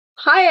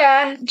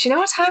Hiya! Do you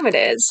know what time it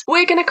is?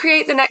 We're going to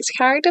create the next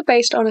character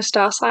based on a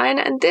star sign,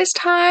 and this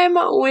time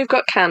we've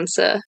got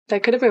Cancer.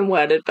 That could have been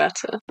worded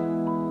better.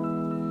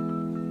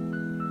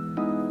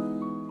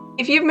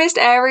 If you've missed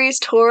Aries,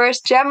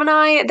 Taurus,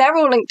 Gemini, they're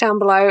all linked down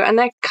below and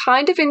they're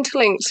kind of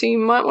interlinked, so you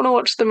might want to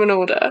watch them in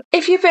order.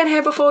 If you've been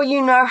here before,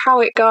 you know how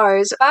it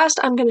goes. First,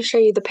 I'm going to show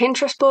you the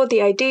Pinterest board,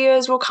 the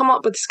ideas, we'll come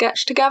up with a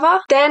sketch together.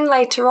 Then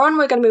later on,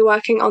 we're going to be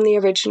working on the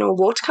original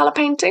watercolour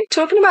painting,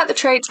 talking about the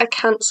traits a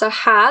Cancer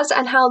has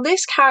and how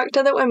this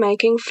character that we're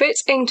making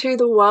fits into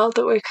the world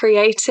that we're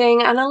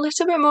creating, and a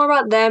little bit more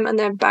about them and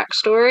their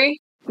backstory.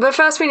 But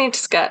first, we need to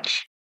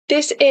sketch.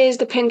 This is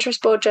the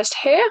Pinterest board just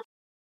here.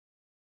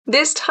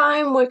 This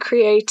time we're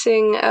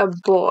creating a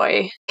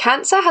boy.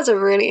 Cancer has a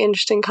really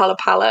interesting colour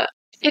palette.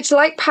 It's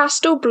like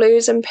pastel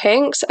blues and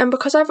pinks, and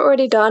because I've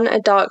already done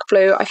a dark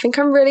blue, I think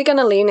I'm really going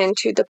to lean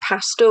into the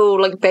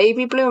pastel, like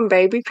baby blue and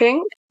baby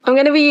pink. I'm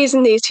going to be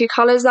using these two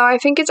colours though. I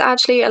think it's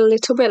actually a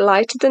little bit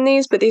lighter than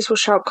these, but these will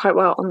show up quite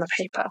well on the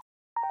paper.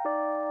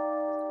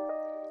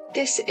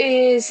 This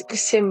is the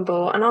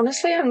symbol, and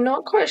honestly, I'm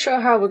not quite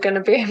sure how we're going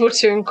to be able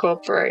to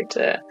incorporate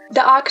it.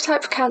 The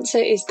archetype for Cancer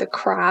is the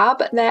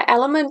crab. Their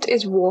element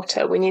is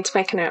water. We need to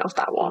make a note of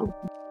that one.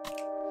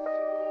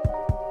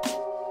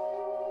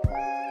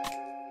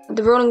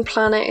 The ruling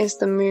planet is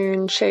the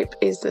moon, shape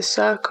is the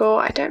circle.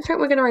 I don't think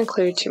we're going to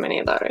include too many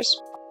of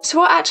those. So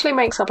what actually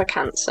makes up a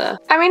Cancer?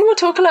 I mean, we'll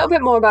talk a little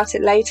bit more about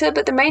it later,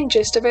 but the main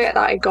gist of it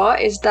that I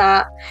got is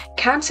that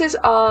Cancers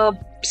are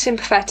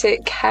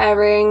sympathetic,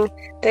 caring,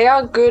 they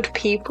are good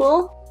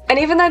people. And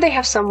even though they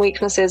have some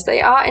weaknesses,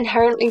 they are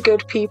inherently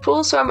good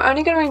people, so I'm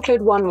only going to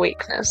include one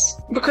weakness,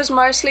 because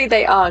mostly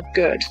they are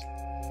good.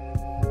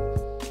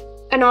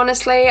 And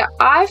honestly,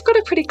 I've got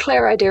a pretty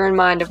clear idea in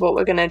mind of what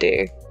we're going to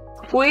do.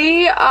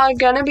 We are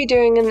going to be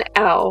doing an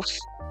elf.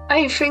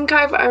 I think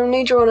I've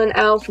only drawn an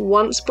elf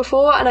once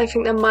before, and I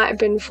think that might have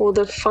been for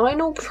the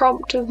final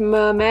prompt of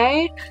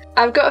Mermaid.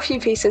 I've got a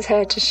few pieces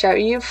here to show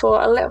you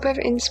for a little bit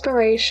of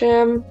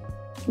inspiration.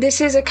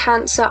 This is a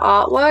Cancer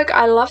artwork.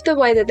 I love the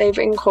way that they've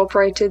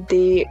incorporated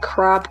the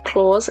crab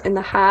claws in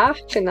the hair.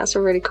 I think that's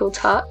a really cool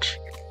touch.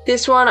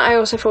 This one I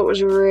also thought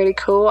was really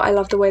cool. I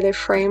love the way they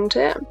framed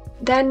it.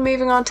 Then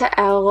moving on to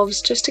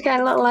elves, just to get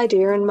a little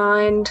idea in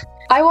mind.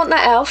 I want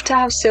the elf to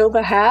have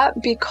silver hair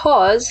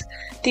because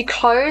the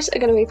clothes are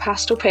going to be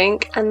pastel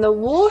pink and the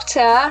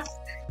water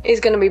is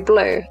going to be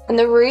blue. And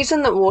the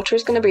reason that water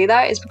is going to be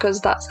there is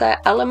because that's their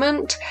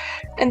element.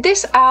 And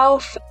this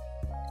elf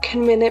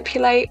can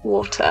manipulate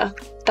water.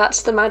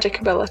 That's the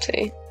magic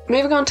ability.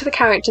 Moving on to the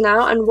character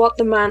now and what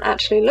the man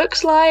actually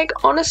looks like.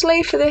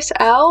 Honestly, for this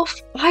elf,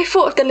 I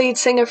thought of the lead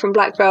singer from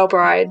Black Veil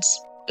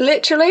Brides.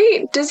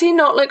 Literally, does he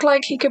not look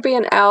like he could be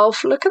an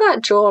elf? Look at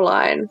that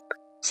jawline.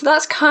 So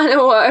that's kind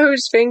of what I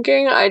was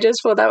thinking. I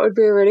just thought that would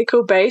be a really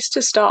cool base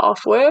to start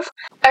off with.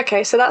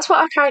 Okay, so that's what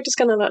our character's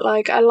going to look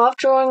like. I love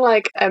drawing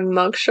like a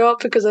mugshot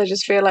because I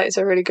just feel like it's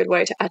a really good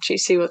way to actually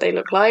see what they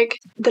look like.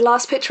 The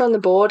last picture on the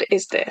board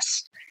is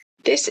this.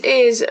 This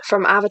is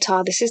from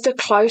Avatar. This is the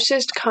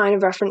closest kind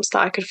of reference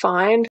that I could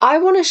find. I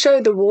want to show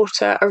the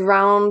water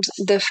around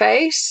the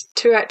face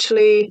to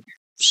actually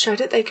show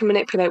that they can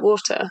manipulate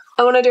water.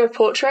 I want to do a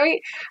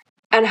portrait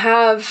and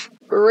have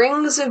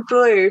rings of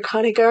blue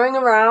kind of going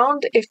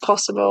around if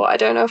possible. I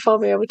don't know if I'll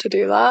be able to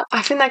do that.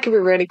 I think that could be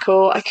really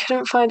cool. I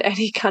couldn't find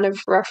any kind of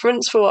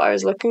reference for what I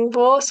was looking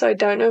for, so I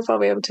don't know if I'll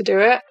be able to do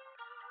it.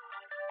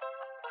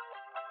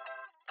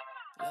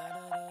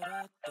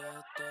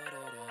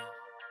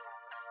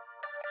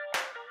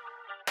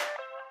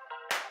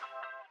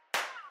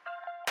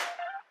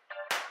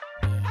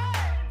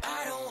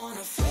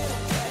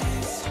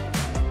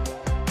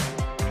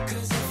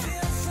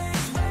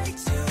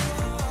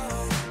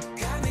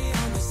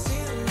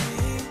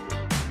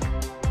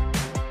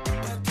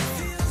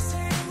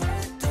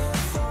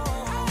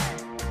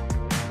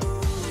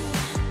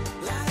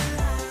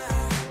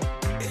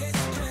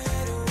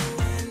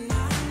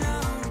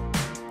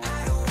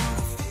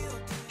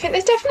 I think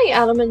there's definitely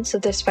elements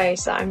of this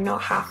face that I'm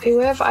not happy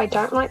with. I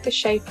don't like the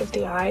shape of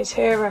the eyes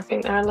here. I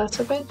think they're a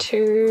little bit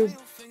too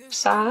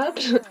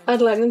sad. I'd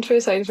like them to be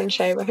a slightly different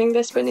shape. I think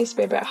this bit needs to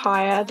be a bit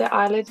higher. The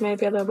eyelid may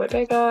be a little bit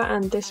bigger,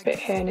 and this bit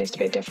here needs to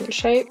be a different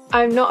shape.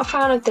 I'm not a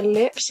fan of the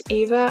lips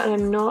either, and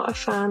I'm not a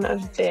fan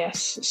of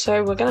this.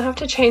 So we're gonna have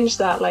to change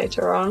that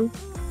later on.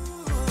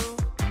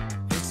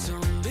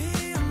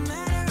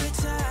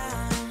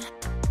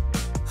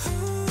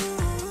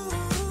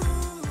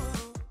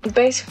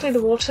 Basically,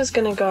 the water's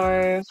gonna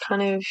go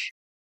kind of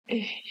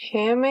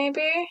here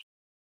maybe,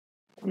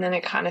 and then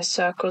it kind of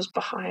circles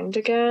behind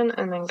again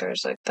and then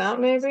goes like that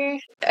maybe.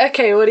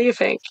 Okay, what do you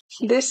think?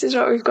 This is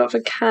what we've got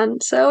for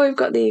Cancer. We've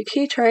got the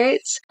key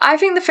traits. I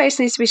think the face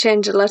needs to be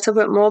changed a little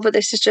bit more, but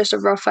this is just a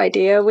rough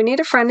idea. We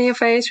need a friendlier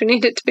face. We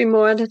need it to be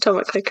more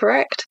anatomically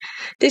correct.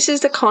 This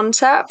is the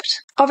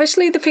concept.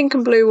 Obviously the pink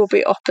and blue will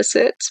be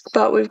opposites,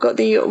 but we've got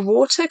the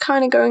water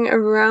kind of going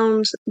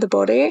around the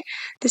body,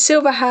 the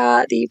silver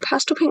hair, the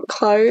pastel pink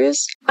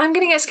clothes. I'm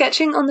gonna get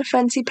sketching on the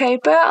fancy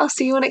paper. I'll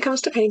see you when it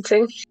comes to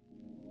painting.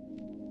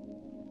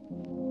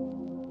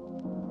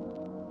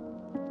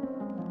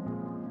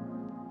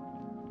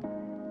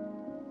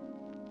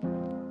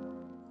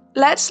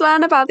 Let's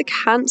learn about the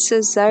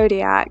Cancer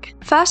zodiac.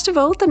 First of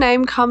all, the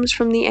name comes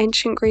from the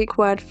ancient Greek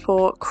word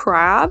for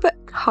crab,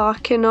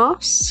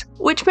 karkinos,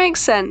 which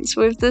makes sense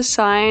with the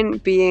sign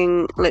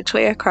being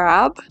literally a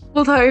crab.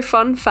 Although,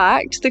 fun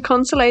fact, the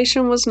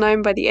constellation was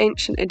known by the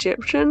ancient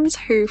Egyptians,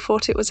 who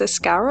thought it was a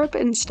scarab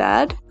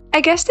instead. I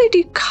guess they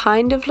do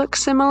kind of look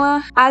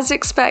similar. As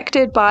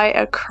expected by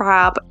a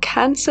crab,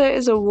 Cancer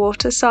is a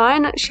water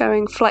sign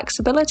showing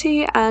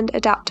flexibility and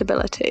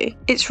adaptability.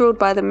 It's ruled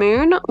by the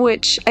moon,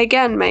 which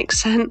again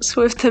makes sense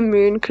with the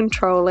moon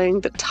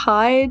controlling the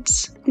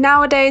tides.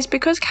 Nowadays,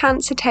 because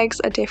Cancer takes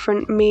a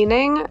different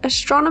meaning,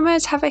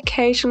 astronomers have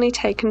occasionally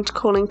taken to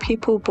calling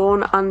people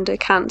born under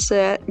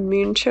Cancer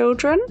moon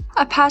children.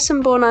 A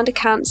person born under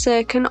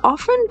Cancer can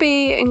often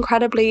be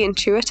incredibly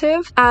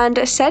intuitive and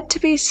are said to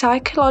be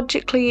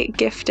psychologically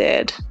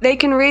gifted. They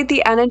can read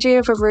the energy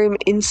of a room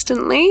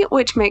instantly,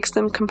 which makes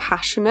them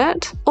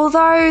compassionate.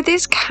 Although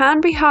this can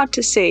be hard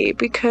to see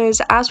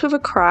because, as with a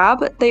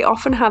crab, they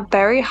often have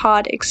very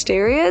hard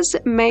exteriors,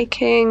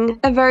 making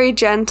a very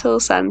gentle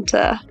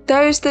center.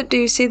 Those that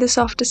do see the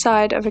softer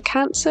side of a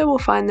Cancer will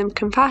find them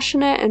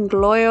compassionate and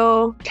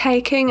loyal,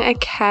 taking a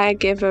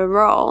caregiver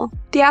role.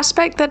 The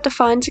aspect that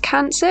defines a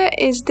Cancer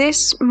is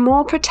this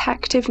more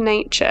protective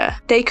nature.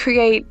 They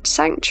create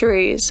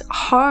sanctuaries,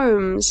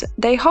 homes,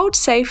 they hold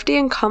safety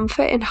and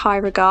comfort in high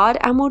regard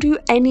and will do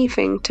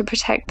anything to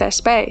protect their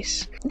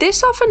space.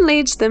 This often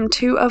leads them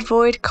to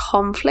avoid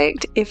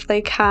conflict if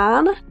they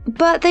can,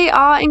 but they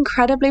are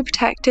incredibly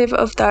protective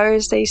of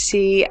those they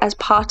see as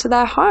part of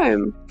their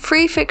home.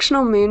 3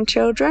 fictional moon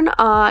children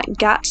are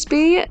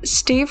Gatsby,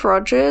 Steve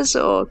Rogers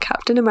or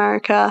Captain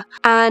America,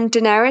 and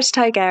Daenerys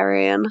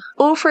Targaryen.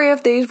 All 3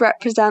 of these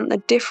represent the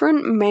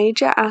different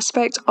major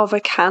aspects of a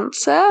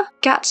Cancer.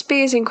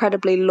 Gatsby is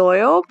incredibly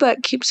loyal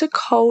but keeps a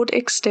cold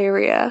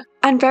exterior,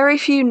 and very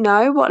few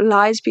know what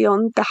lies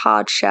beyond the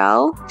hard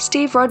shell.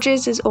 Steve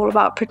Rogers is all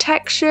about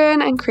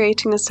protection and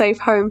creating a safe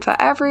home for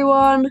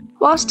everyone,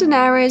 whilst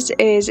Daenerys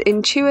is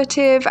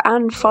intuitive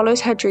and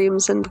follows her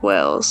dreams and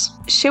wills.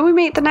 Shall we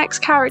meet the next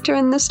character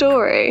in the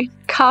story?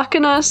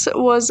 Karkinos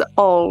was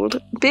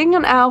old. Being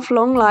an elf,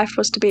 long life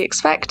was to be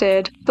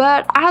expected,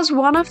 but as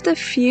one of the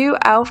few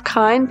elf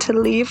kind to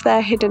leave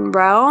their hidden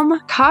realm,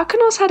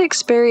 Karkinos had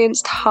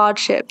experienced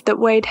hardship that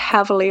weighed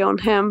heavily on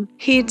him.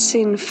 He'd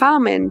seen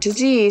famine,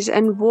 disease,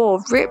 and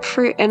war rip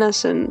through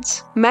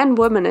innocence, men,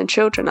 women, and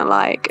children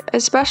alike,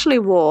 especially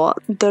war,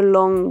 the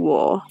Long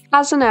War.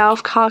 As an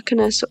elf,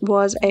 Karkinos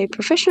was a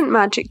proficient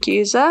magic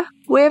user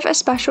with a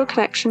special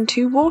connection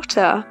to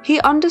water. He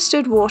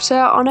understood water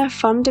on a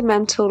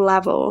fundamental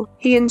level.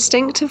 He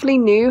instinctively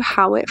knew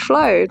how it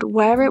flowed,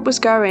 where it was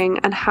going,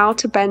 and how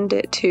to bend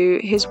it to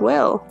his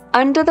will.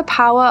 Under the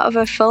power of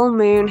a full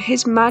moon,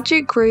 his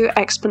magic grew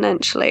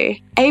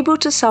exponentially, able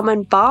to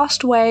summon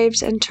vast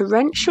waves and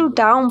torrential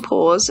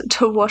downpours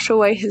to wash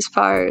away his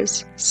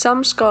foes.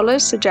 Some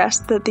scholars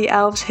suggest that the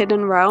elf's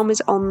hidden realm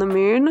is on the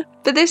moon,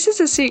 but this is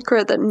a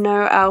secret that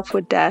no elf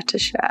would dare to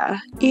share,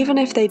 even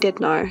if they did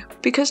know,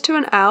 because to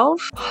an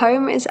elf,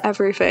 home is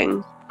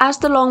everything. As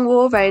the Long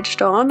War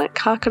raged on,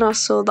 Karkinos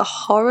saw the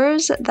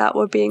horrors that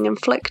were being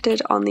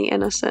inflicted on the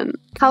innocent,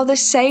 how the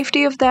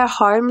safety of their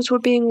homes were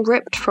being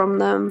ripped from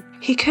them.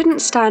 He couldn't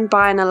stand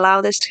by and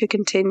allow this to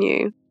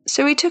continue,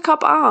 so he took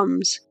up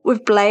arms.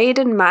 With blade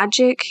and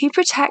magic, he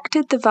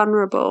protected the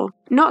vulnerable,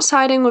 not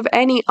siding with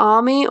any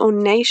army or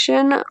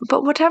nation,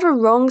 but whatever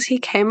wrongs he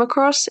came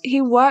across, he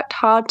worked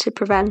hard to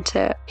prevent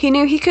it. He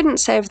knew he couldn't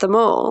save them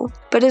all,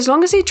 but as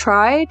long as he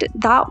tried,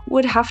 that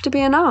would have to be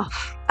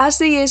enough. As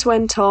the years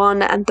went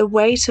on and the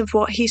weight of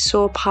what he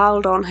saw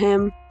piled on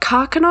him,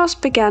 Karkinos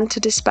began to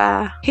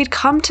despair. He'd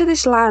come to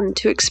this land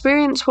to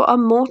experience what a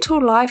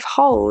mortal life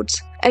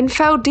holds, and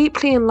fell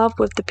deeply in love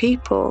with the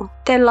people.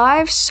 Their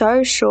lives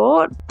so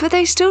short, but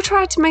they still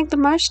tried to make the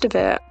most of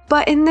it.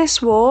 But in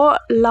this war,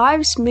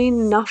 lives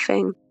mean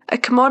nothing. A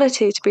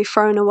commodity to be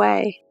thrown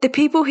away. The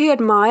people he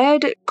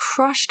admired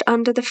crushed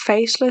under the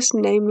faceless,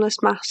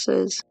 nameless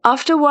masses.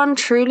 After one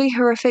truly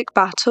horrific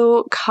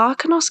battle,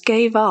 Karkinos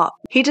gave up.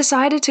 He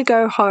decided to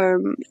go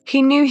home.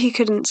 He knew he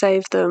couldn't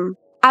save them.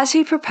 As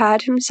he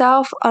prepared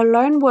himself, a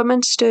lone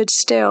woman stood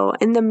still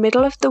in the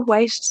middle of the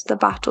wastes of the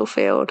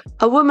battlefield.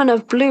 A woman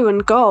of blue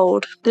and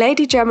gold.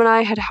 Lady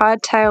Gemini had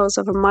heard tales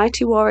of a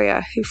mighty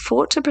warrior who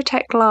fought to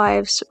protect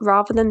lives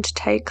rather than to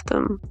take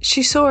them.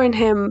 She saw in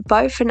him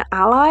both an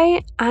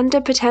ally and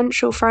a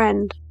potential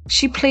friend.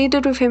 She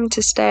pleaded with him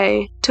to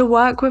stay, to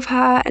work with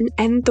her and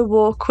end the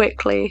war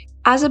quickly.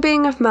 As a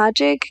being of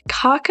magic,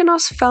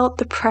 Karkinos felt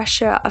the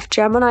pressure of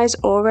Gemini's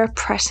aura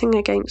pressing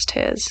against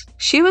his.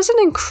 She was an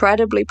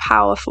incredibly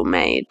powerful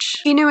mage.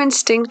 He knew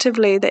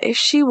instinctively that if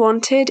she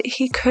wanted,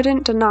 he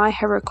couldn't deny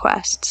her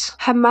requests.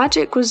 Her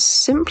magic was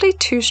simply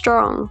too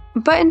strong.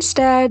 But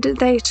instead,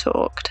 they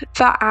talked.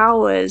 For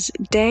hours,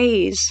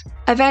 days.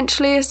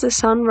 Eventually, as the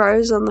sun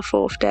rose on the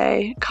 4th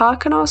day,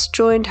 Karkinos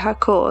joined her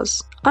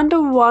cause.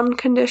 under one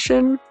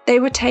condition: they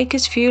would take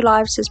as few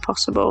lives as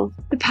possible.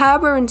 The pair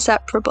were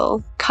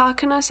inseparable,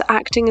 Carcanus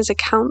acting as a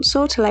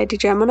counsel to Lady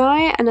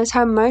Gemini and as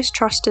her most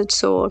trusted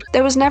sword.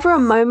 There was never a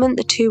moment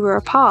the two were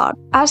apart.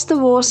 As the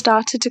war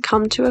started to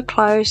come to a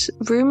close,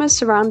 rumours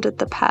surrounded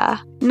the pair.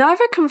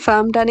 Neither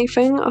confirmed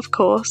anything, of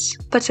course,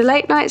 but a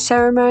late-night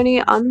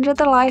ceremony under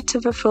the light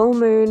of a full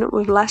moon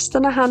with less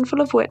than a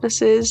handful of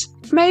witnesses,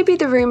 maybe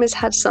the rumours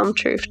had some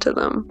truth to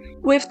them.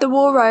 With the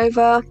war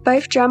over,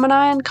 both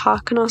Gemini and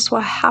Carcanos were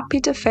happy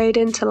to fade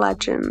into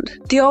legend.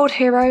 The old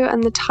hero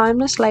and the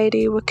timeless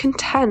lady were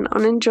content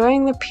on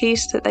enjoying the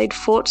peace that they'd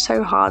fought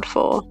so hard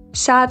for.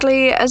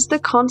 Sadly, as the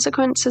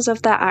consequences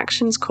of their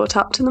actions caught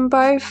up to them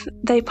both,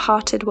 they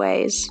parted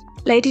ways.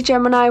 Lady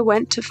Gemini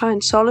went to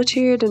find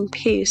solitude and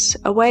peace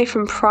away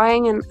from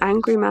prying and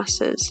angry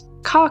masses.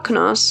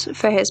 Carcanos,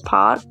 for his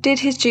part, did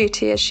his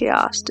duty as she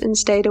asked and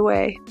stayed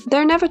away,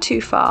 though never too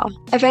far.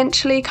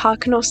 Eventually,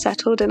 Carcanos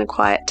settled in a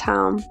quiet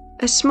town.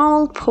 A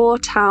small, poor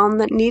town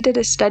that needed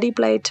a steady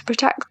blade to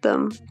protect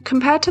them.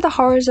 Compared to the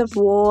horrors of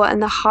war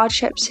and the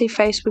hardships he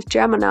faced with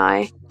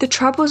Gemini, the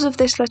troubles of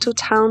this little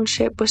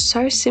township were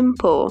so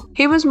simple.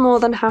 He was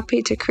more than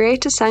happy to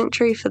create a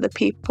sanctuary for the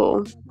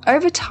people.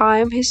 Over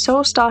time, his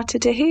soul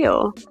started to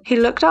heal. He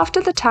looked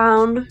after the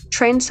town,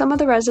 trained some of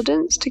the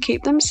residents to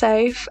keep them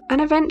safe,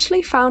 and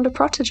eventually found a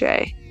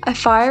protege, a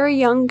fiery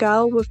young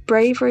girl with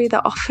bravery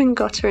that often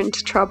got her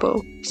into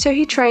trouble. So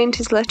he trained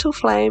his little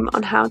flame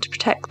on how to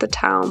protect the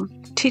town,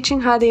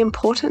 teaching her the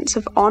importance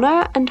of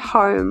honor and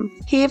home.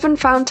 He even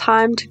found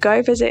time to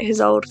go visit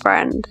his old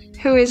friend,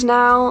 who is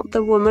now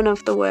the woman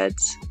of the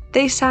woods.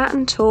 They sat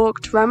and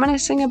talked,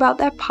 reminiscing about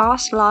their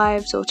past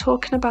lives or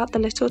talking about the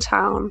little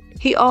town.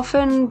 He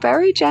often,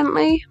 very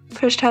gently,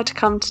 pushed her to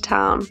come to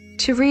town,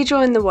 to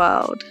rejoin the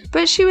world.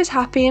 But she was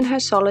happy in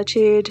her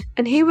solitude,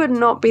 and he would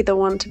not be the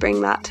one to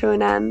bring that to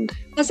an end.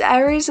 As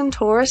Aries and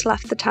Taurus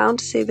left the town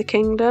to see the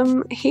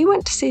kingdom, he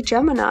went to see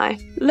Gemini,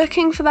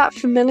 looking for that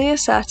familiar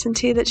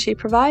certainty that she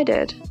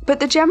provided. But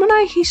the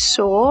Gemini he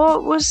saw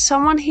was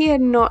someone he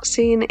had not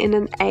seen in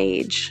an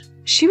age.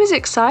 She was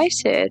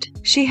excited.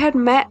 She had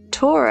met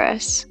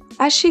Taurus.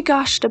 As she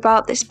gushed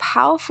about this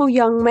powerful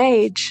young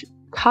mage,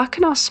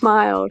 Carcanos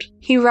smiled.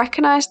 He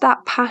recognized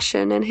that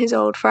passion in his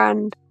old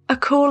friend, a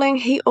calling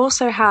he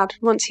also had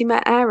once he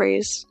met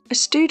Aries, a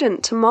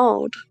student to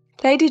mold.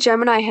 Lady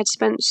Gemini had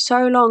spent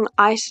so long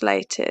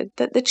isolated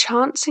that the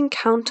chance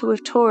encounter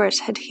with Taurus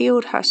had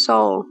healed her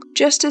soul,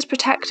 just as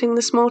protecting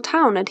the small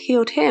town had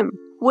healed him.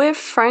 With,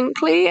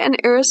 frankly, an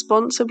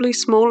irresponsibly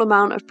small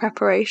amount of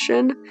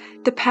preparation,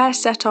 the pair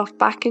set off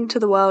back into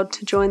the world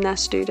to join their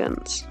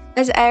students.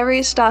 As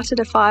Aries started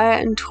a fire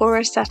and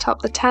Taurus set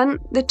up the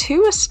tent, the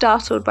two were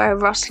startled by a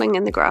rustling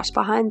in the grass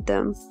behind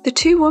them. The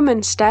two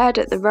women stared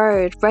at the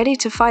road, ready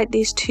to fight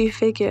these two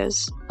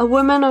figures. A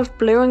woman of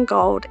blue and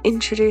gold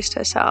introduced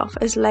herself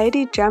as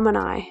Lady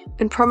Gemini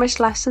and promised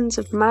lessons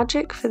of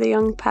magic for the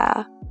young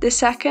pair. The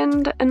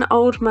second, an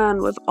old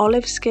man with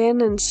olive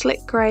skin and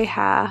slick grey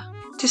hair.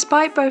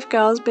 Despite both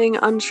girls being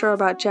unsure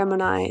about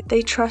Gemini,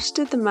 they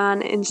trusted the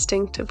man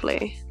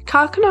instinctively.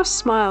 Carcanos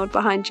smiled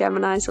behind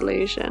Gemini's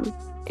illusion.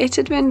 It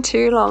had been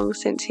too long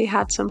since he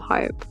had some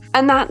hope.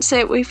 And that's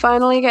it, we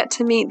finally get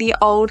to meet the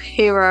old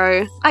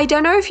hero. I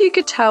don't know if you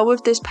could tell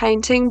with this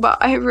painting, but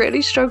I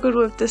really struggled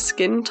with the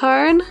skin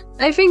tone.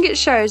 I think it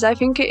shows, I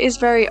think it is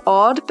very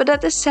odd, but at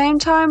the same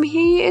time,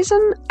 he is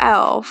an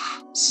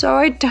elf. So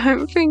I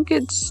don't think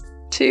it's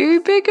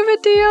too big of a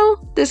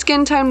deal. The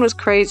skin tone was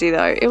crazy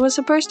though. It was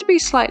supposed to be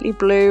slightly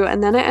blue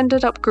and then it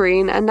ended up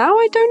green and now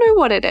I don't know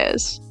what it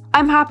is.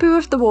 I'm happy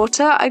with the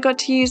water. I got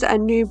to use a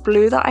new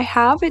blue that I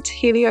have. It's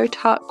Helio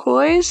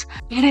Turquoise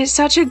and it's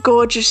such a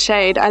gorgeous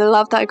shade. I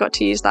love that I got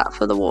to use that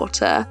for the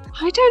water.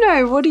 I don't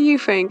know, what do you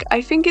think?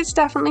 I think it's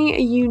definitely a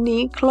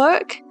unique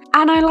look.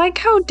 And I like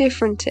how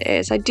different it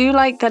is. I do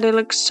like that it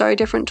looks so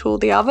different to all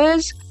the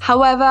others.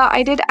 However,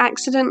 I did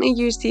accidentally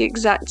use the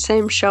exact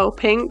same shell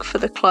pink for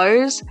the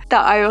clothes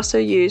that I also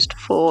used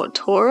for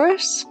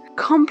Taurus.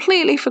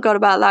 Completely forgot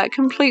about that,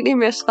 completely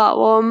missed that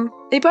one.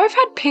 They both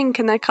had pink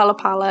in their colour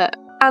palette,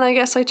 and I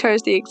guess I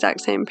chose the exact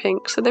same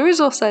pink, so there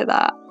is also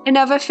that.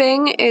 Another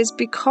thing is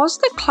because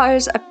the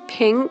clothes are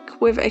pink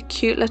with a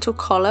cute little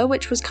collar,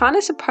 which was kind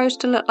of supposed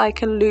to look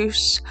like a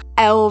loose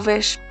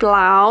elvish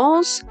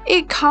blouse,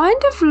 it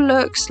kind of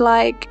looks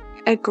like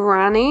a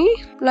granny.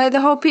 Like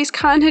the whole piece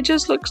kind of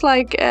just looks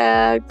like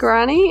a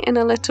granny in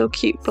a little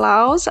cute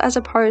blouse as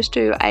opposed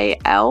to a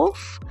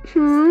elf.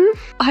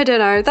 I don't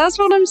know, that's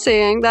what I'm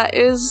seeing.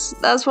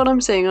 That's what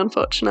I'm seeing,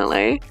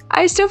 unfortunately.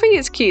 I still think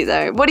it's cute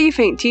though. What do you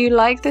think? Do you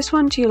like this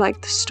one? Do you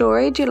like the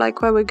story? Do you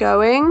like where we're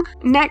going?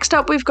 Next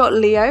up we've got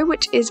Leo,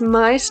 which is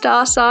my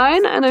star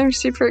sign, and I'm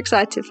super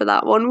excited for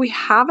that one. We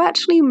have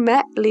actually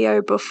met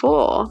Leo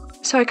before,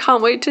 so I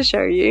can't wait to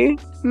show you.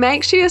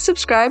 Make sure you're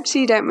subscribed so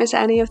you don't miss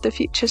any of the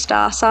future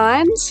star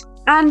signs.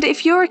 And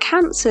if you're a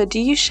Cancer, do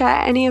you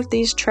share any of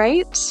these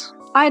traits?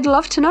 I'd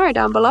love to know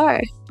down below.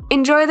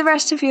 Enjoy the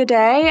rest of your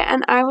day,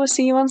 and I will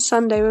see you on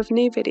Sunday with a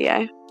new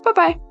video. Bye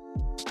bye!